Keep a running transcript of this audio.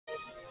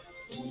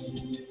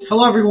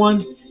Hello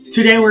everyone,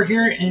 today we're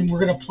here and we're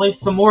going to play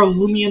some more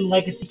Loomian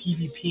Legacy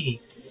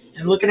PvP.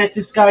 And looking at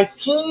this guy's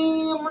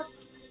team,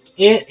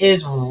 it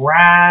is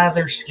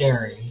rather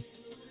scary.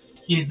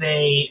 He's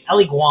a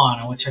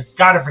Eliguana, which I've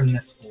got to bring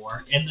this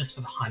for, and this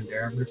for the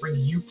Hunter. I'm going to bring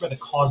you for the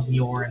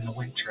Cosmior and the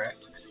Wintrix.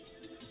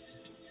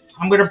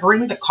 I'm going to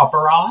bring the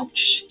Copperage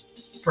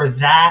for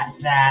that,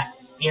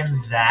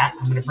 and that.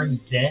 I'm going to bring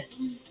this.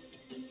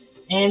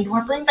 And do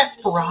I bring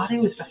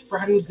Vesperado? Is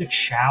Vesperado a good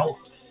shout?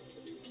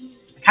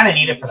 I kind of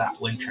need it for that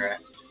Wintrix.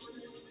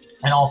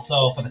 And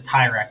also for the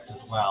Tyrex as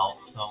well.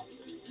 So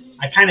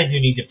I kind of do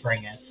need to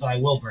bring it, so I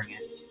will bring it.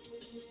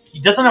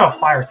 He doesn't have a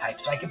fire type,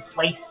 so I can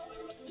place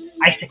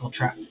icicle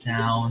traps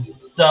down.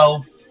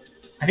 So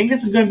I think this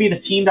is going to be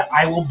the team that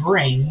I will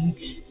bring.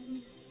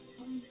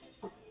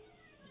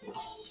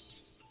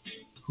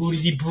 Who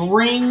does he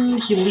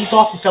bring? He leads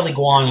off with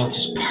Eliguana, which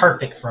is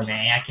perfect for me.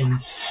 I can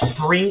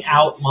bring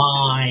out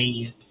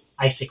my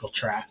icicle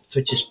traps,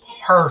 which is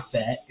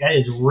perfect. That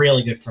is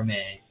really good for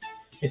me.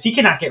 Because he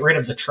cannot get rid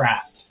of the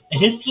traps.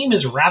 And his team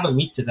is rather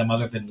weak to them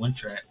other than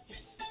Wintrix.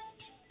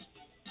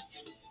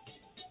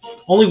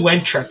 Only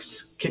Wintrix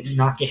could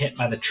not get hit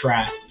by the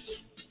traps.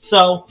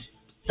 So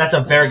that's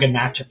a very good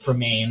matchup for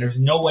me. And there's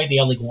no way the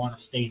Eliguana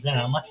stays in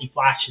unless he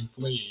flashes and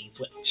flees,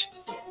 which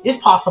is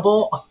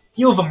possible. A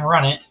few of them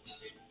run it.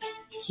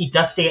 He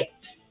does stay at...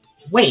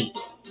 Wait,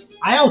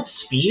 I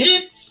outspeed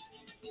it?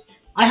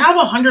 I have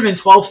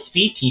 112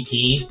 speed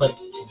TP, but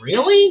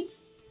really?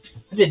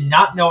 I did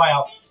not know I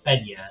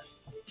outsped yet.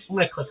 I'm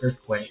going to click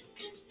Earthquake.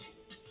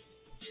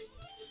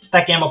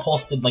 That Gamma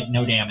Pulse did like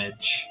no damage.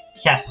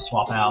 He has to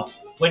swap out.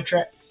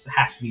 Wintrix? It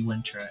has to be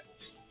Wintrix.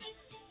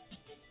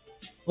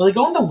 Will he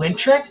go into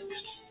Wintrix?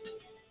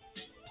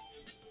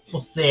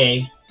 We'll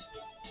see.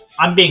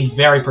 I'm being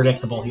very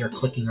predictable here,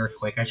 clicking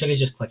Earthquake. I should have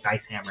just clicked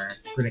Ice Hammer,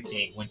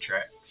 predicting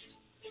Wintrix.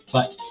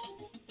 But,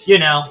 you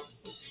know,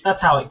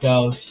 that's how it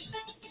goes.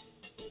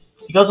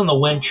 He goes on the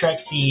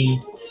Wintrix, he's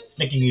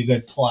making a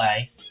good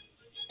play.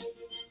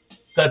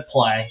 Good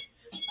play.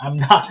 I'm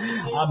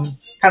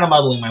kind of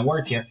muddling my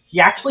words here. He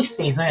actually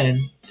stays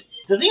in.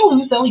 Does he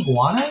lose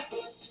Eliguana?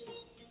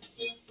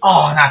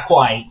 Oh, not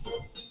quite.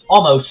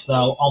 Almost,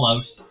 though.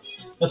 Almost.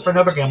 But for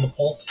another Gamma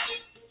Pulse.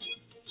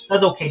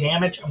 Does okay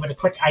damage. I'm going to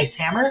click Ice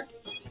Hammer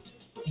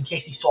in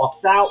case he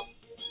swaps out.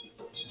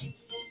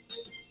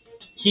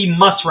 He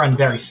must run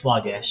very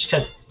sluggish,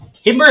 because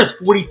Himber is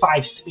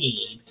 45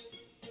 speed,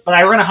 but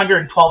I run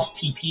 112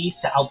 TP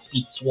to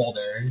outspeed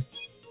Swolder.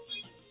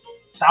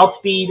 To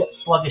outspeed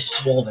sluggish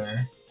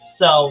Swolder.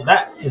 So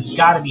that has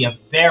got to be a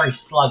very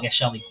sluggish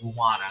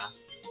Eliguana.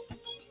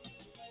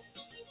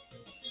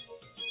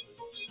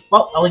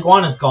 Well,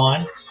 Eliguana's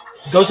gone.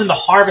 He goes into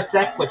Harvest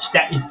Deck, which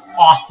that is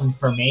awesome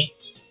for me.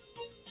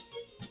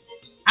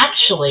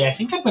 Actually, I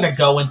think I'm going to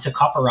go into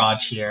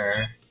Copperage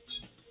here.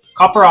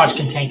 Copperage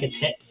can tank its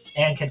hits.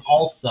 And can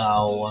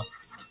also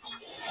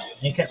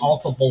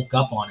bulk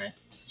up on it.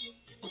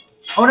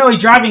 Oh no,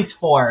 he's driving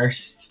force.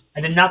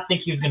 I did not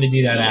think he was going to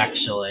do that,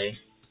 actually.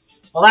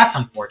 Well, that's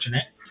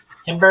unfortunate.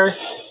 Timber.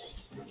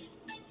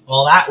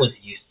 Well, that was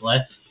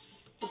useless.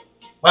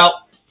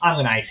 Well, I'm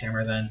going to Ice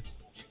Hammer then.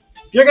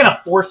 If you're going to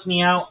force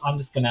me out, I'm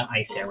just going to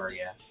Ice Hammer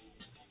you.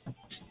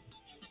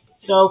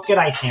 So, get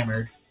Ice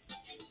Hammered.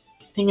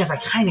 Thing is, I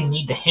kind of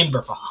need the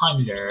Himber for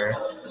Hunter.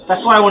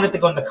 That's why I wanted to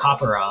go into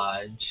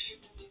Copperage.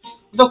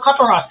 Though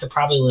Copperage could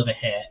probably live a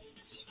hit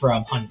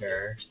from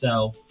Hunter,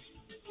 so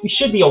we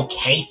should be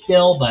okay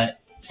still,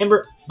 but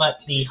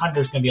the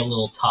Hunter's gonna be a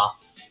little tough.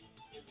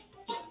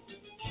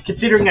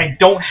 Considering I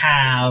don't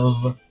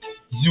have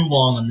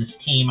Zulong on this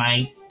team,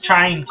 I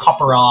try and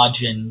Copperage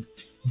and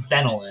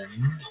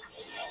Zenolin.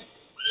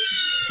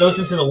 Goes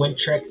into the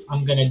Wintrix.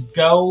 I'm gonna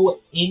go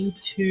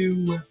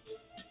into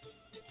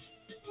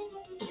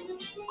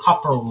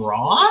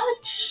Copperage?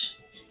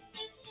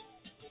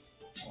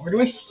 Where do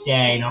I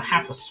stay? No, I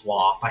have to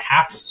swap. My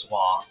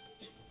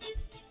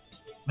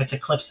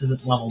Eclipse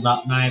isn't leveled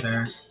up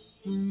neither.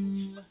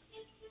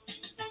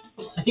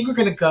 I think we're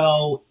gonna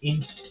go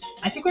in.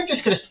 I think we're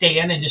just gonna stay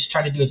in and just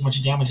try to do as much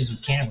damage as we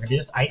can. We're gonna do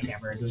this Ice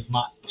Hammer and do as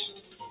much.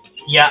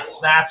 Yeah,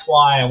 that's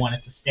why I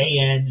wanted to stay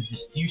in and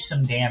just do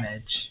some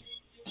damage.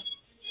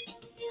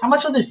 How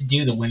much will this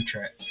do the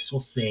Wintrix?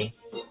 We'll see.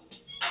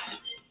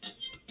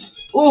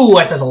 Ooh,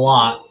 that does a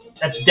lot.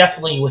 That's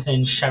definitely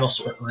within Shadow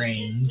Sprint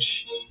range.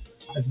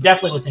 That's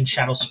definitely within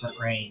Shadow Sprint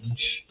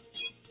range.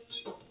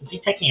 Does he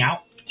take me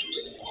out?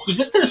 He's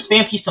just going to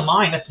spam Peace of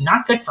Mind. That's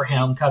not good for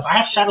him, because I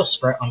have Shadow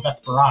Sprint on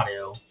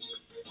Vesperado.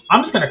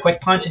 I'm just going to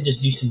Quick Punch and just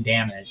do some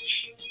damage.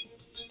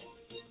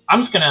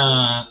 I'm just going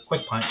to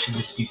Quick Punch and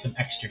just do some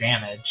extra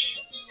damage.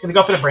 Going to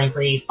go for the Brain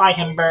Freeze. Bye,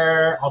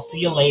 Himber. I'll see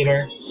you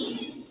later.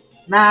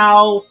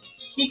 Now,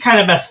 he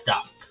kind of messed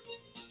up.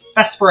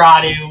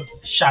 Vesperado,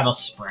 Shadow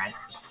Sprint.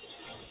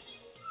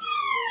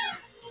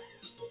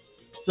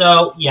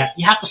 So, yeah,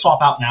 you have to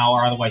swap out now,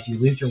 or otherwise you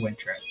lose your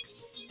Wintrix.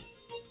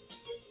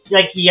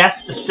 Like, yes,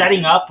 the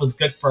setting up was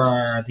good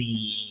for the...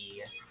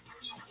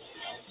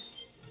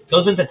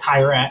 Goes into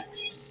Tyrex.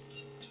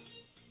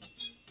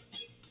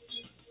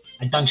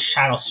 I've done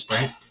Shadow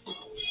Sprint.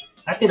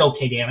 That did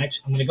okay damage.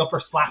 I'm going to go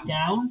for Slap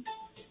Down.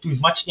 Do as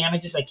much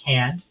damage as I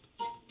can.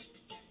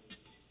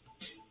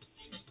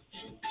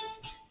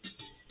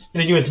 I'm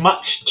going to do as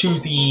much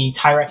to the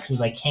Tyrex as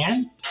I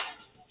can.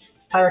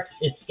 Tyrex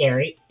is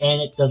scary,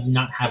 and it does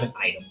not have an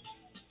item.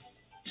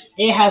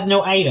 It has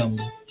no item.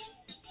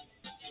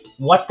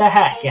 What the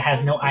heck? It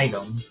has no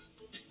item.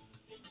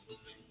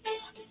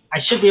 I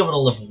should be able to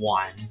live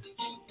 1.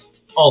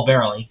 Oh,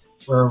 barely.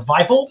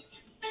 Revival.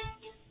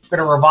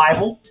 Gonna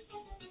Revival.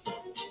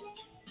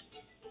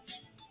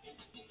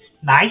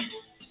 Nice.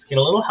 Get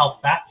a little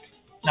health back.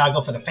 Now I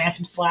go for the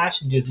Phantom Slash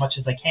and do as much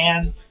as I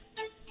can.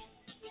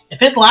 If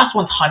his last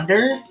one's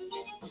Thunder,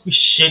 we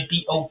should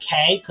be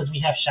okay because we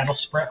have Shadow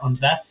Sprint on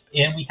Vest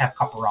and we have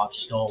Copperage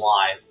still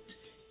alive.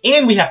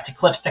 And we have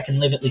Eclipse that can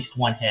live at least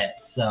 1 hit,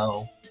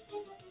 so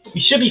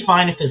we should be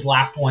fine if his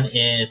last one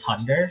is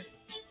Thunder.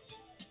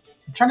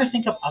 I'm trying to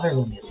think of other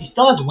Loomians. He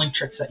still has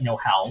Wintrix at no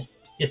health.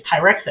 He has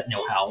Tyrex at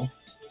no health.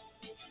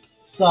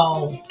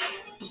 So,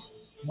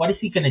 what is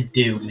he going to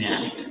do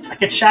next? I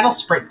could Shadow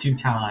Sprint 2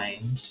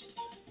 times.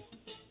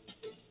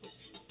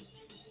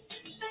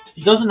 If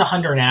he goes into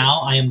Thunder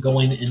now, I am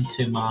going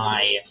into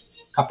my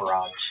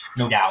Copperage,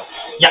 no doubt.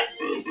 Yep.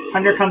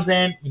 Thunder comes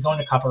in, we go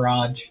into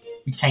Copperage,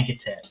 we tank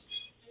its hits.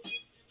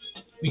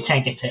 We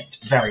tank its hits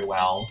very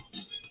well.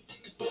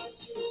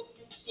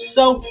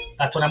 So,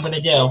 that's what I'm going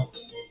to do.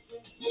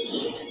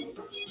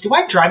 Do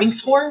I have Driving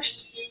Force?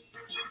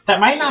 That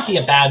might not be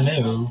a bad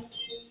move.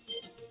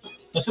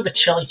 Go for the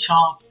Chili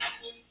Chomp.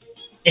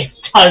 It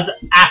does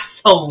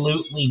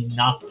absolutely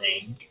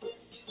nothing.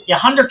 Yeah,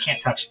 Thunder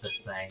can't touch this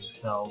thing,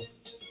 so...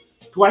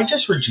 Do I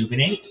just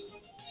Rejuvenate?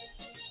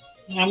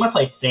 Yeah, I'm going to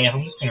play safe.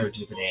 I'm just going to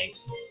Rejuvenate.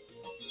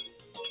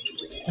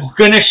 I'm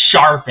going to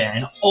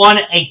Sharpen on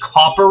a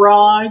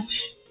Copperage?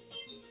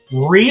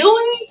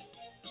 Really?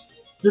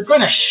 You're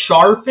going to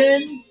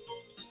Sharpen?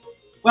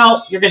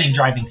 Well, you're getting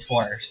Driving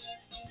Force.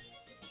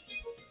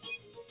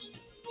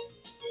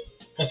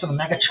 Go for the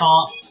Mega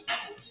Chomp.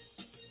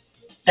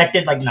 That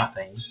did like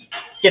nothing.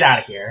 Get out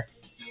of here.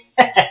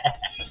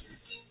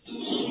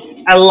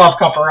 I love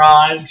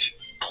Copperage.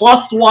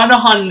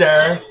 +1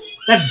 Thunder.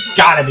 That's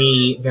gotta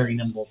be very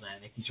nimble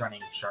then if he's running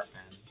Sharpen.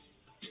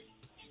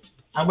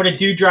 I'm gonna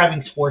do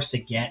Driving Force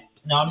again.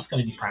 No, I'm just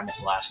gonna do Primal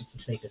Slash. It's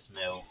the safest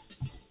move.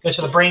 Goes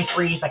for the Brain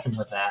Freeze. I can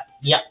live that.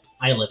 Yep,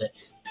 I live it.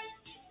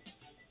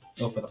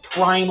 Go for the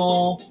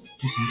Primal.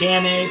 Do some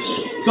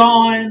damage.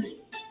 Gone.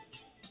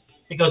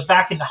 It goes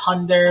back into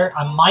Thunder.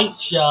 I might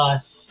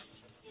just...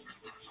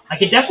 I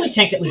could definitely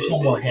tank at least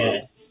 1 more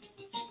hit.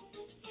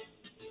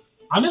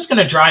 I'm just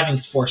going to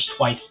Driving Force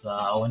twice,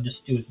 though, and just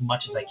do as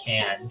much as I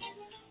can.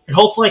 And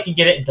hopefully I can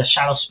get it into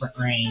Shadow Sprint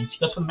range. He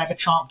goes for the Mega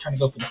Chomp, trying to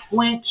go for the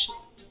flinch.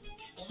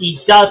 He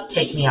does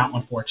take me out,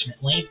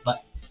 unfortunately,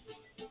 but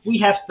we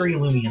have 3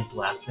 Loomians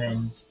left,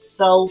 and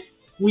so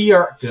we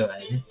are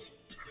good.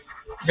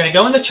 We're going to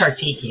go into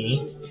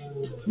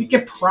Chartiki. We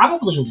could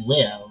probably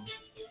live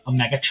a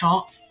Mega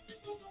Chomp.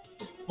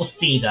 We'll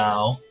see,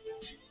 though.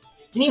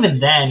 And even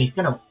then, he's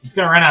gonna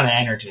run out of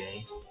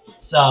energy.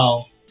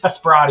 So,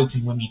 Desperado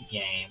can win me the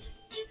game.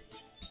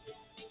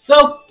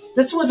 So,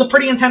 this was a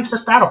pretty intense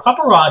first battle.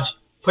 Copperage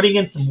putting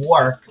in some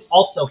work.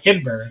 Also,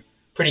 Himber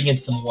putting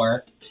in some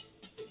work.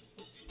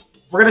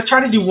 We're going to try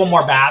to do 1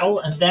 more battle,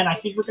 and then I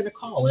think we're going to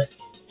call it.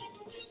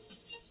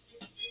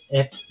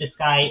 If this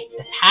guy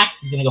attacks,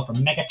 he's going to go for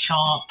Mega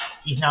Chomp.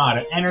 He's now out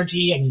of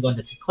energy. I can go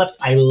into Eclipse.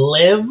 I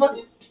live.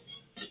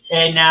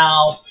 And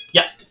now,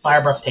 yep,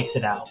 Fire Breath takes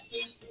it out.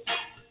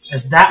 As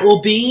that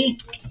will be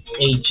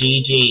a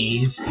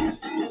GG's.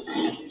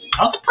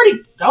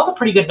 That was a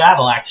pretty good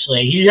battle,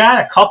 actually. He had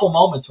a couple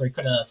moments where he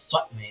could have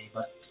swept me,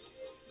 but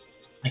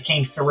I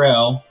came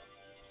through.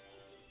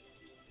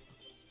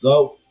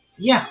 So,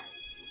 yeah.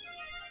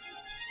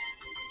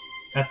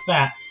 That's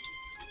that.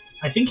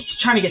 I think he's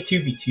trying to get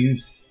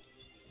 2v2s.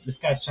 This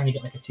guy's trying to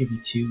get like a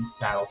 2v2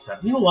 battle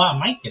set. You know what? I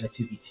might get a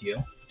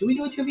 2v2. Do we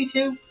do a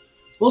 2v2?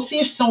 We'll see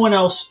if someone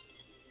else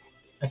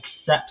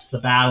accepts the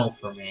battle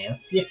for me.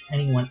 Let's see if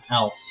anyone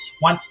else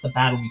wants to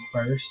battle me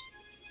first.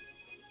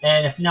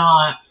 And if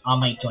not, I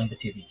might join the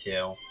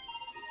 2v2.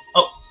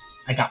 Oh,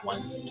 I got one.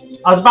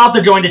 I was about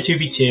to join the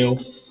 2v2.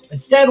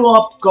 Instead,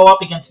 we'll go up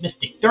against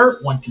Mystic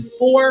Dirt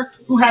 124,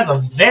 who has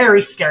a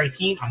very scary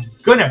team. I'm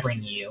gonna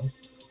bring you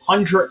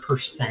 100%.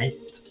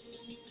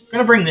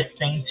 Gonna bring this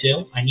thing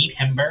too. I need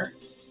Himber.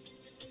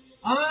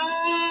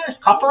 Is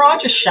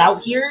Copperage a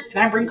shout here?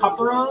 Can I bring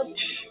Copperage?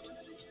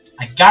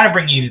 I gotta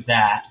bring you to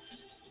that.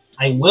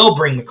 I will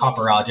bring the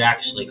Copperage,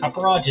 actually.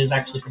 Copperage is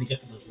actually pretty good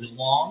for the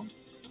Zulong.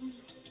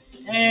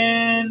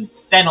 And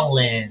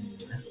Fenelin.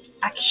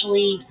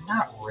 Actually,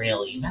 not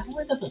really.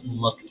 Fenelin doesn't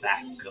look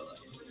that good.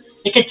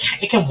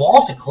 It can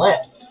wall to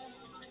Eclipse.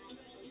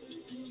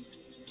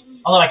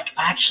 Although,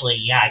 actually,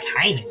 yeah, I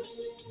kind of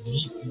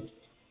need...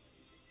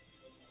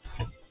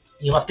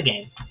 He left the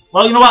game.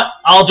 Well, you know what?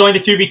 I'll join the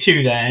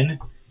 2v2 then.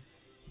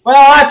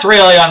 Well, that's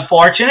really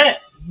unfortunate.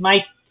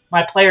 My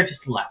player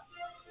just left.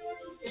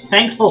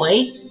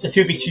 Thankfully, the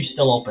 2v2 is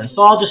still open,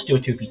 so I'll just do a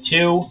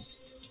 2v2.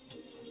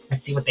 I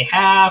and see what they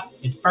have.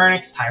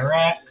 Infernix,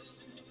 Tyrex.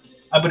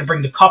 I'm going to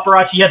bring the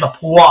Copperage. He has a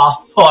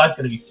Ploth. Oh, that's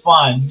going to be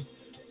fun.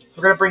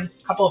 We're going to bring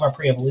a couple of our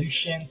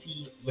pre-evolutions.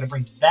 We're going to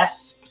bring Vesp.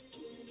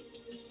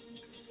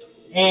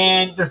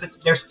 And there's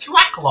 2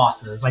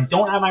 Acolosses. I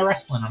don't have my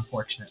Wrestling,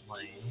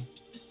 unfortunately.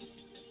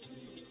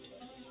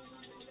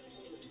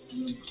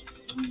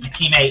 My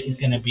teammate is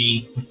going to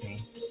be with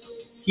me.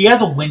 He has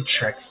a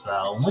Wintrix,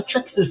 though.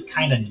 Wintrix is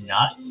kind of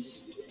nuts.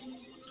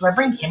 Do I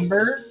bring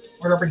Timber,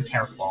 or do I bring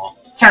Terraclaw?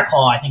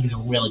 Terraclaw, I think, is a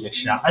really good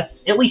shot. That's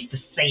at least the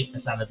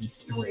safest out of these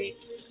 3.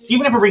 So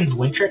even if it brings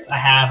Wintrix, I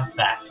have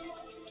Effect.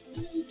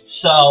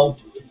 So,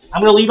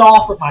 I'm going to lead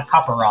off with my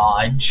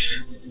Copperage.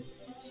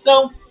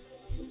 So,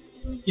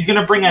 he's going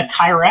to bring a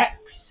Tyrex,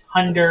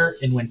 Hunder,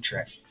 and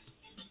Wintrix.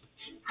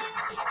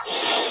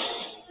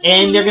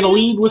 And they're going to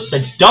lead with the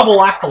double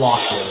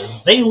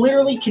Acolosses. They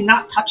literally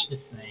cannot touch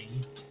this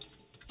thing.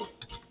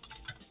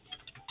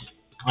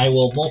 I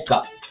will bulk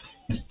up.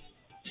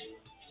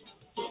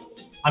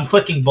 I'm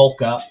clicking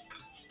bulk up.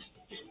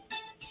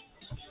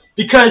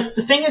 Because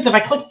the thing is, if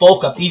I click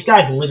bulk up, these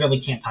guys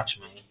literally can't touch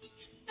me.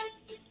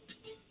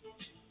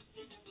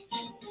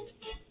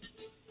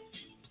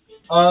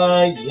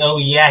 Oh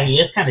yeah, he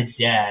is kind of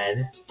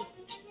dead.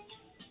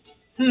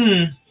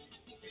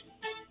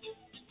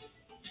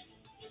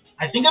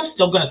 I think I'm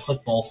still going to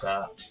click bulk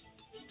up.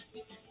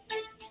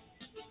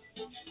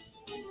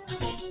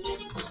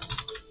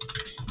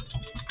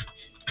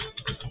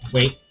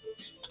 Wait.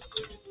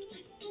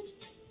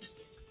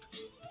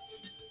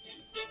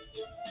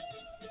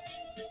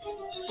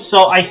 So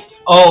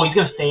he's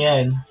going to stay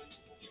in.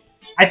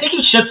 I think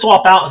he should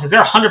swap out because they're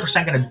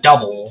 100% going to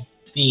double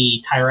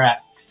the Tyrex.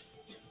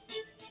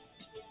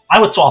 I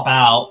would swap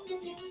out.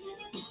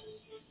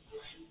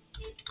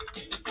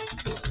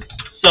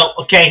 So,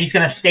 okay, he's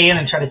going to stay in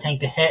and try to tank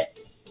the hit.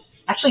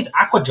 Actually, it's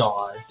Aqua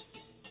Jaws.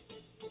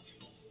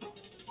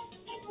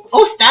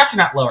 Oh, stats are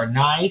not lower.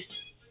 Nice.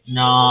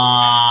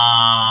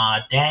 Nah,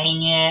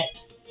 dang it.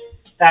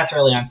 That's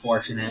really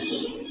unfortunate.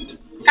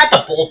 Got the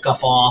bulk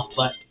up off,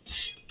 but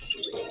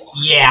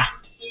yeah.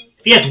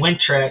 If he has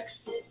Wintrix.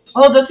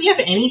 Oh, does he have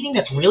anything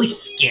that's really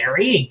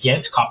scary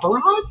against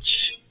Copperage?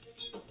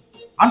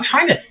 I'm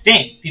trying to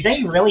think. Do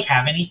they really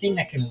have anything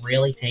that can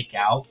really take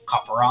out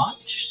Copperage?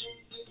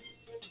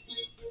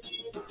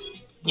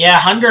 Yeah,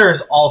 Hunder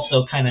is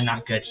also kind of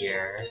not good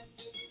here.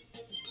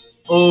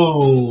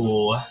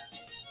 Ooh.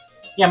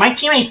 Yeah, my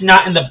teammate's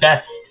not in the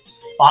best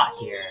spot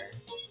here.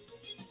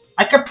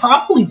 I could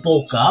probably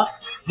bulk up.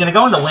 I'm going to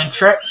go into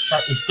Wintrix.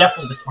 That is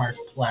definitely the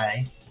smartest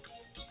play.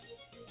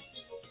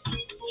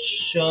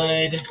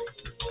 Should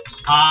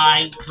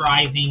I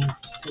driving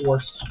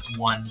force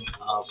one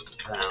of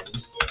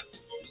them?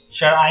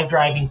 Should I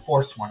driving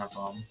force one of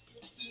them?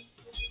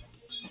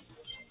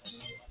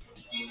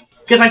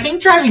 Because I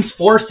think driving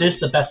force is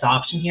the best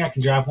option here. I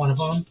can drive one of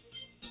them.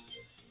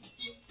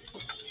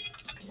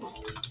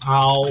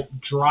 I'll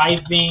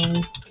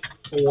driving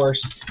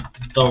force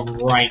the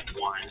right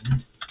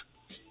one.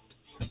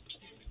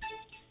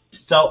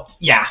 So,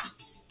 yeah.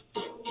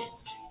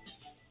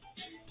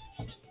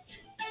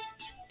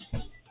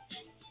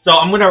 So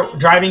I'm going to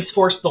driving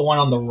force the one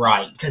on the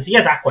right, because he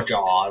has Aqua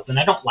Jaws, and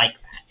I don't like that.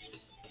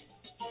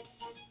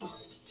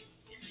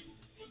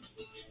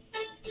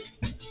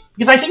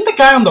 Because I think the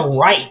guy on the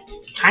right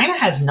kind of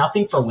has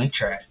nothing for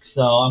Wintrix,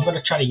 so I'm going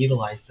to try to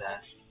utilize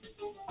that.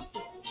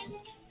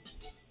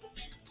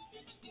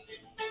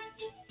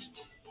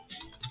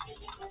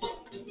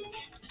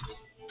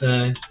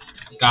 The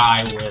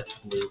guy with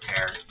blue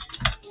hair.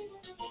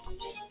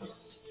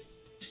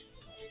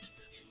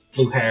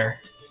 Blue hair.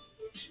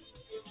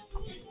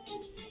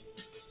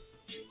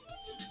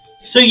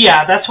 So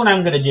yeah, that's what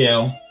I'm going to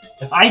do.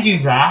 If I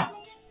do that,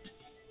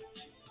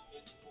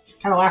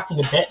 kind of lasting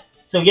a bit.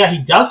 So yeah, he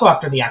does go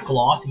after the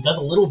Acolossus. He does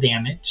a little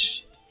damage.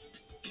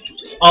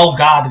 Oh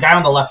god, the guy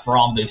on the left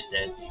Braum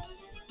boosted.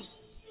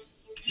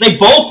 They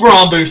both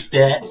Braum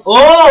boosted.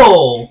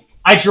 Oh!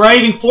 I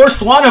driving forced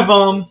one of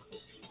them.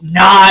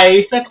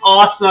 Nice, that's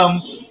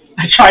awesome.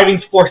 I driving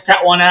forced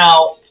that one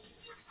out.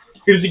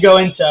 Who does he go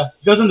into?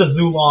 He goes into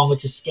Zulong,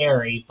 which is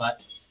scary, but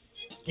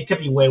it could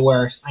be way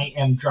worse. I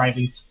am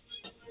driving.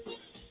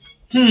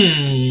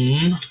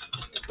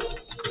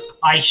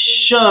 I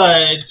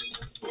should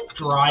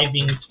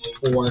driving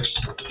force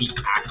the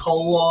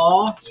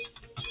Acolossus,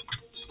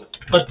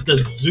 but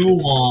the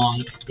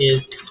Zulong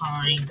is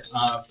kind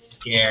of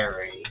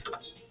scary.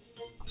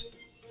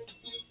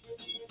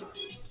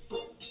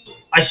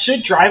 I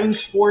should driving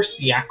force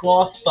the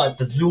Acolossus, but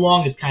the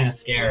Zulong is kind of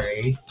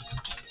scary.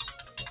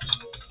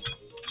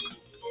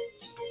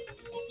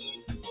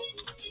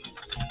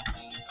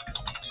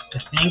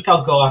 I think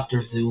I'll go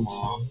after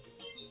Zulong.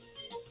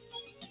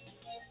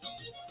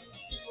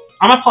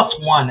 I'm at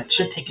 +1. It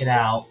should take it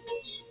out.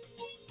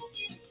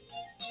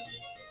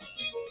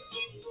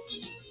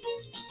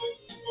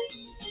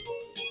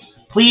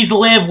 Please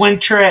live,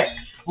 Wintrix.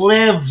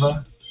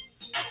 Live.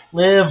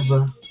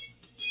 Live.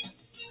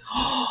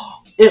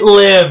 It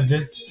lived.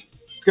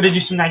 It's gonna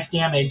do some nice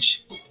damage.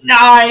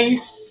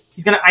 Nice!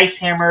 He's gonna Ice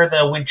Hammer the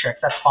Wintrix.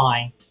 That's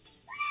fine.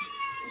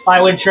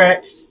 by Wind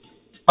Tricks,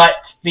 but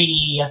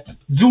the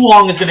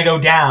Zulong is going to go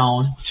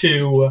down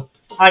to,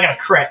 I got a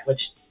crit,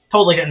 which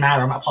totally didn't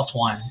matter. I'm at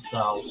 +1,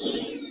 so.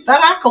 That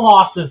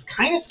Akalos is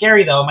kind of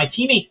scary, though. My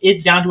teammate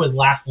is down to his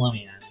last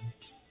Loomian.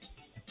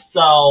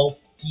 So,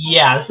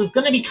 yeah, this is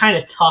going to be kind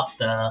of tough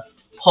to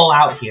pull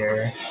out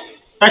here,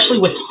 especially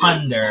with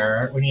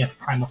Thunder when he has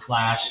Primal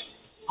Flash.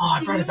 Oh,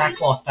 I brought his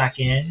Akalos back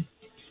in.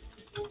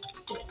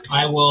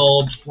 I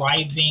will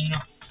Driving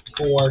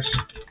Force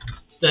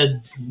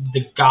the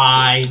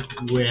guy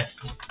with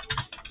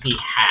the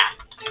hat.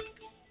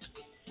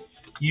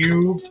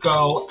 You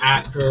go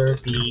after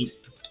the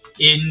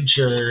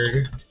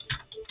injured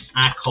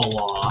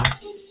Akalos.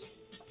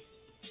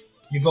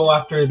 You go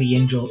after the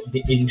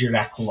injured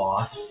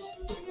Akalos.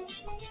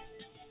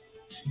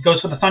 He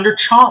goes for the Thunder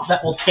Chomp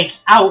that will take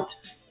out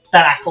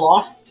that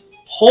Akalos.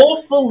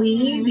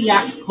 Hopefully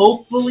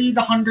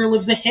the Hunter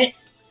lives a hit.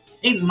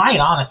 It might,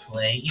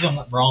 honestly. Even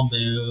with Brawl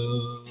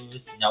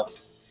Boost. Nope.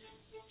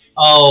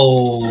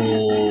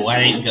 Oh, that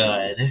ain't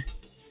good.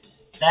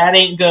 That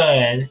ain't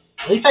good.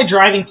 At least I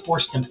Driving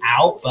Forced him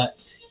out, but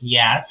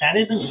yeah, that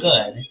isn't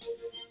good.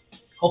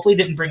 Hopefully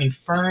he didn't bring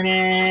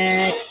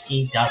Infernix.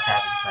 He does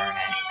have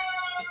Infernix.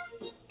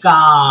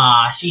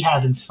 Gosh, he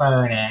has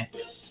Infernix.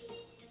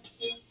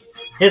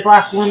 His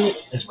last one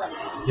is right.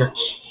 You're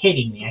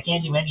kidding me. I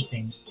can't do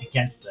anything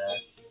against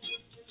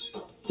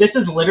this. This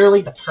is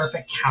literally the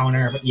perfect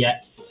counter, but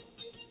yet...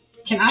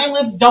 Can I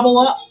live double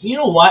up? You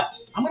know what?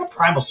 I'm going to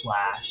Primal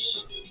Flash.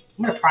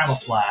 I'm going to Primal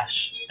Flash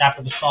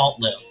after the Salt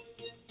live.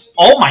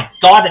 Oh my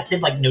god, that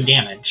did like no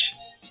damage.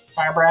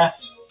 Fire Breath.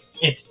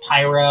 It's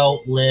Pyro,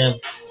 live.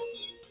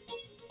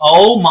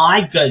 Oh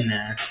my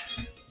goodness.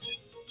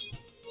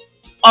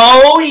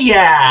 Oh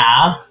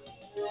yeah.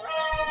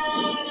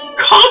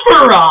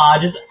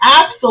 Copperage is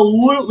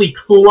absolutely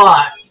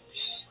clutch.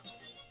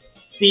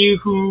 See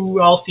who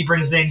else he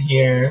brings in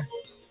here.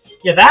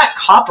 Yeah, that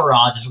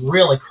Copperage is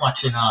really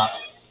clutching up.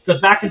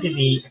 Goes back into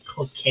the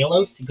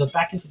Kalos. He goes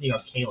back into the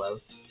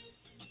Kalos.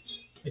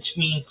 Which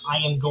means I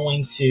am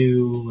going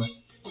to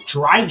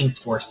Driving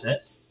Force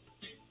it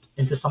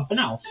into something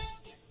else.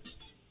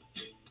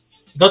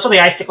 He goes for the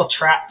Icicle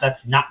Trap. That's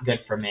not good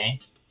for me.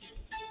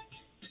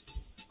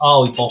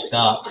 Oh, he bulked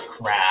up.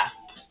 Crap.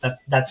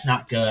 That's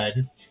not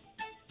good.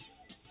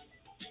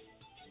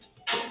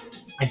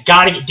 I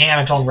gotta get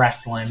damage on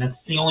Wrestling. That's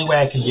the only way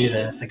I can do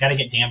this. I gotta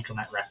get damage on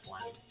that Wrestling.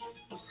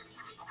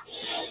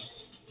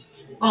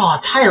 Oh,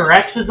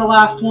 Tyrex is the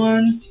last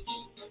one.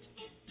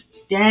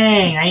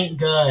 Dang, I ain't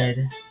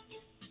good.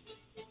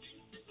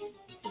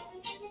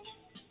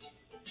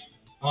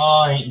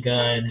 Oh, I ain't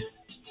good.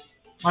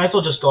 Might as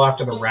well just go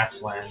after the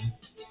Wrestling.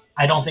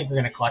 I don't think we're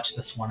going to clutch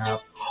this one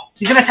up.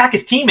 He's going to attack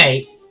his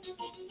teammate.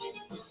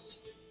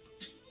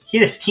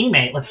 Hit his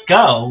teammate. Let's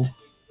go.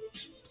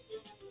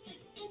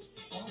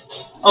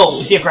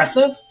 Oh, is he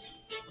aggressive?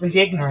 Or is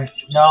he ignorant?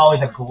 No,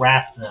 he's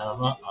aggressive.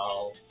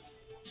 Uh-oh.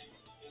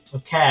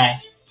 Okay.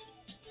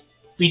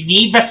 We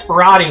need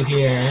Vesperado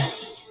here.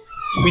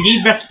 We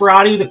need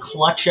Vesperado to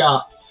clutch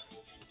up.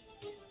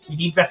 We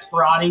need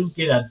Vesperado to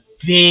get a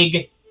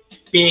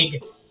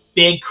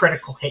big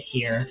critical hit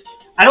here.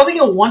 I don't think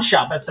it'll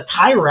one-shot, but if the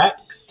Tyrex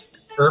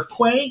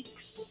Earthquake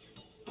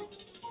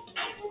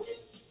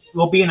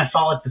will be in a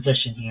solid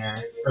position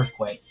here.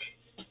 Earthquake.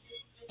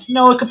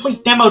 No, a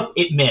complete demo.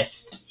 It missed.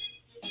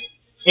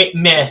 It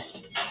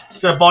missed.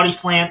 So a Body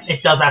Slam,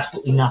 it does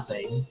absolutely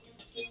nothing.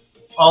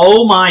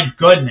 Oh my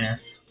goodness.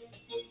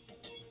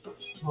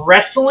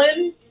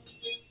 Wrestling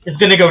is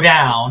going to go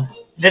down.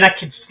 Then I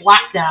can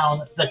slap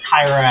down the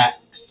Tyrex.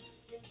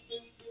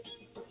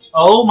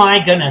 Oh my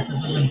goodness,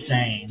 this is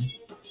insane.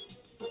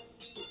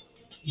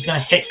 He's going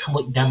to hit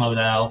complete demo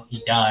though.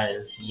 He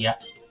does. Yep.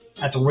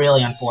 That's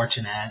really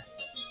unfortunate.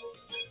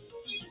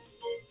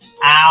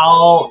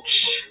 Ouch.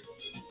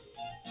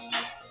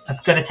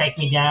 That's going to take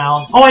me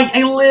down. Oh,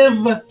 I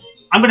live.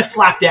 I'm going to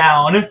slap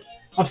down.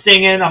 I'm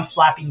singing. I'm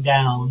slapping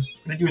down.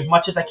 I'm going to do as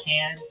much as I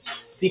can.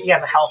 See if he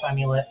has a health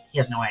amulet. He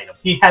has no item.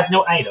 He has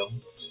no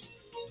item.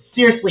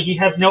 Seriously, he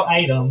has no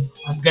item.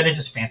 I'm going to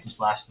just Phantom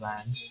Slash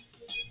then.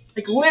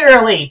 Like,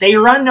 literally, they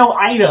run no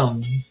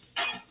items.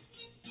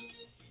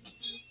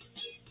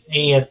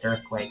 He has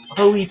Earthquake.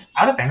 Although he's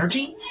out of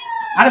energy?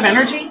 Out of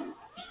energy?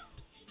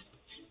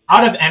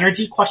 Out of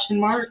energy, question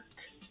mark?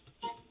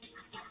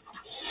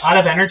 Out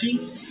of energy?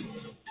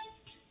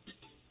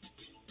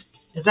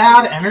 Is that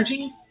out of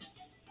energy?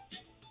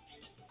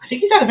 I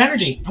think he's out of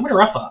energy. I'm going to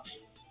rough up.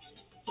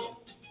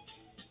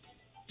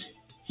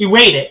 He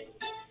waited.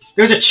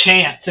 There's a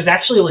chance. There's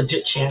actually a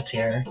legit chance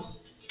here.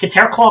 Can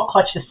Terraclaw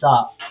clutch this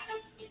up?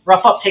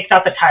 Rough Up takes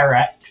out the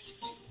Tyrex.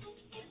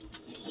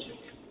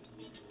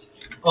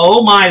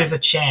 Oh my, there's a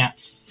chance.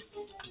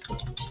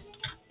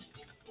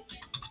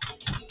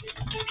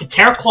 Can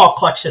Terraclaw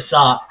clutch this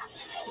up?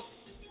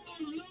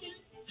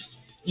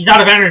 He's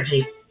out of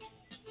energy.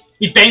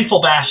 He's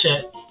Baneful Bash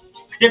it.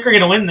 I think we're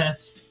going to win this.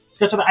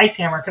 Goes for the Ice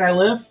Hammer. Can I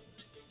live?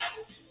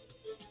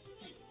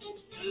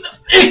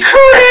 It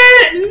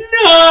crit!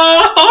 No!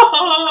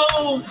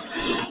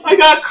 I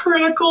got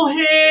critical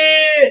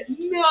hit!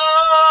 No!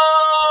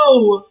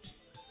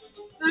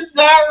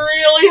 that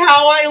really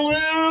how I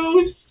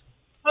lose?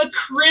 A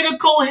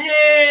critical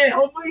hit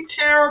on my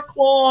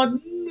Terraclaw.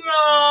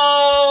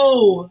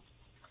 No!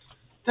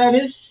 That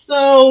is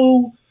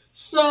so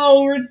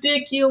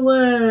ridiculous.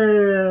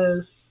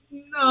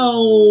 No.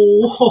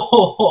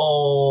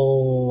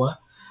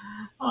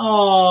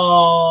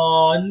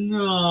 Oh,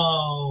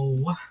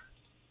 no.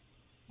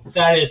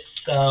 That is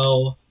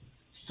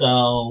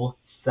so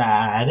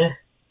sad.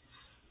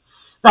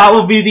 That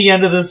will be the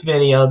end of this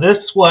video.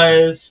 This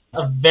was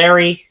a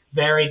very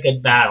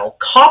good battle.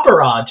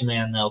 Copperage,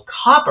 man, though.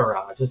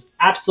 Copperage is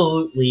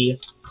absolutely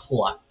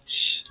clutch.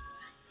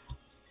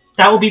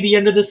 That will be the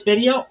end of this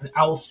video, and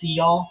I will see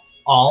y'all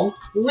all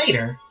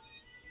later.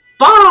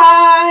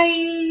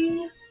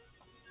 Bye!